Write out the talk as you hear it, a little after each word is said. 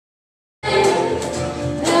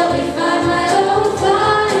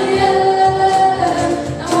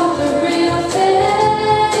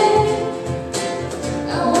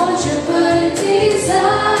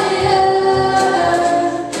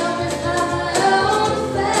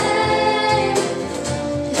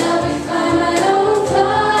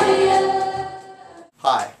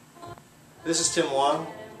This is Tim Wong,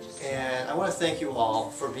 and I want to thank you all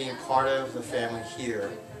for being part of the family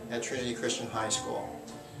here at Trinity Christian High School.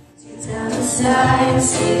 In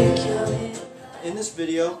this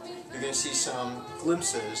video, you're going to see some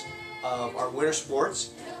glimpses of our winter sports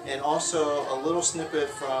and also a little snippet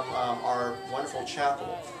from our wonderful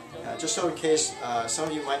chapel. Just so in case some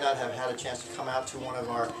of you might not have had a chance to come out to one of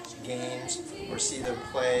our games or see them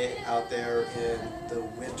play out there in the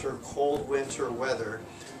winter, cold winter weather,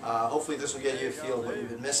 hopefully this will get you a feel of what you've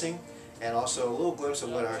been missing, and also a little glimpse of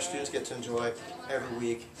what our students get to enjoy every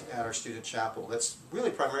week at our student chapel. That's really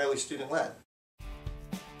primarily student-led.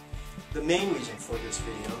 The main reason for this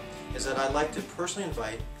video is that I'd like to personally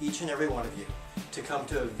invite each and every one of you to come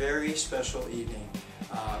to a very special evening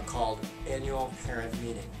called Annual Parent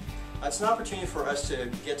Meeting. It's an opportunity for us to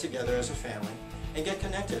get together as a family and get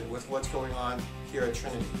connected with what's going on here at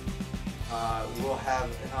Trinity. We'll have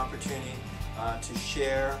an opportunity to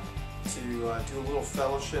share, to do a little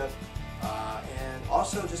fellowship, and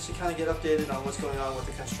also just to kind of get updated on what's going on with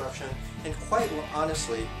the construction. And quite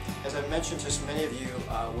honestly, as I mentioned to so many of you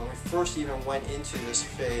when we first even went into this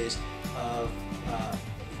phase of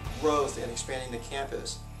growth and expanding the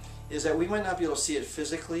campus, is that we might not be able to see it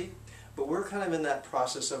physically, but we're kind of in that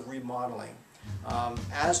process of remodeling.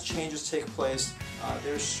 As changes take place,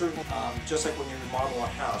 there's certain, just like when you remodel a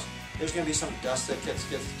house, there's going to be some dust that gets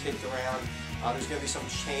kicked around, there's going to be some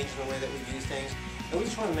change in the way that we do things, and we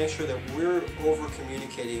just want to make sure that we're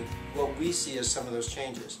over-communicating what we see as some of those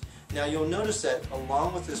changes. Now you'll notice that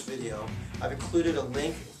along with this video, I've included a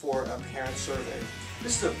link for a parent survey.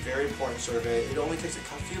 This is a very important survey. It only takes a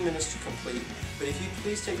few minutes to complete, but if you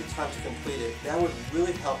please take the time to complete it, that would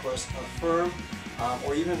really help us affirm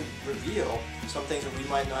or even reveal some things that we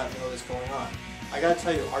might not know that's going on. I got to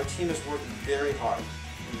tell you, our team has worked very hard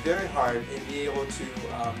in being able to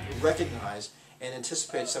recognize and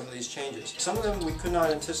anticipate some of these changes. Some of them we could not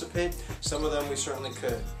anticipate, some of them we certainly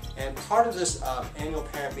could. And part of this annual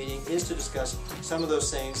parent meeting is to discuss some of those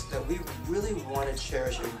things that we really want to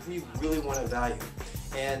cherish and we really want to value.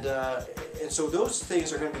 And so those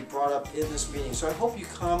things are going to be brought up in this meeting. So I hope you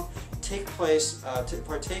come, take place, to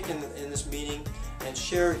partake in this meeting and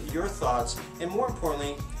share your thoughts, and more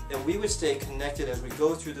importantly, that we would stay connected as we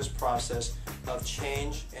go through this process of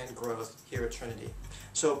change and growth here at Trinity.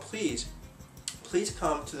 So please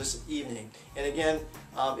come to this evening. And again,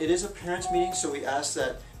 it is a parents meeting, so we ask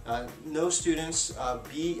that no students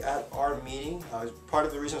be at our meeting. Part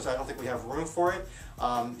of the reason is I don't think we have room for it.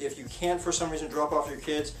 If you can for some reason drop off your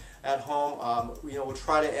kids at home, we'll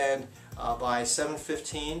try to end by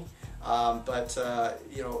 7:15. But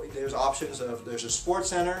there's options of, there's a sports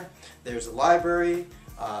center, there's a library,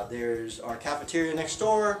 there's our cafeteria next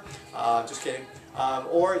door, just kidding,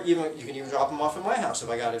 or you can even drop them off at my house if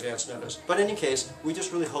I got advance notice. But in any case, we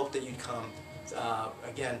just really hope that you'd come,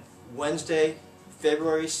 again, Wednesday,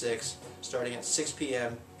 February 6th, starting at 6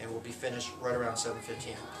 p.m. and we'll be finished right around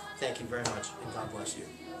 7:15. Thank you very much, and God bless you.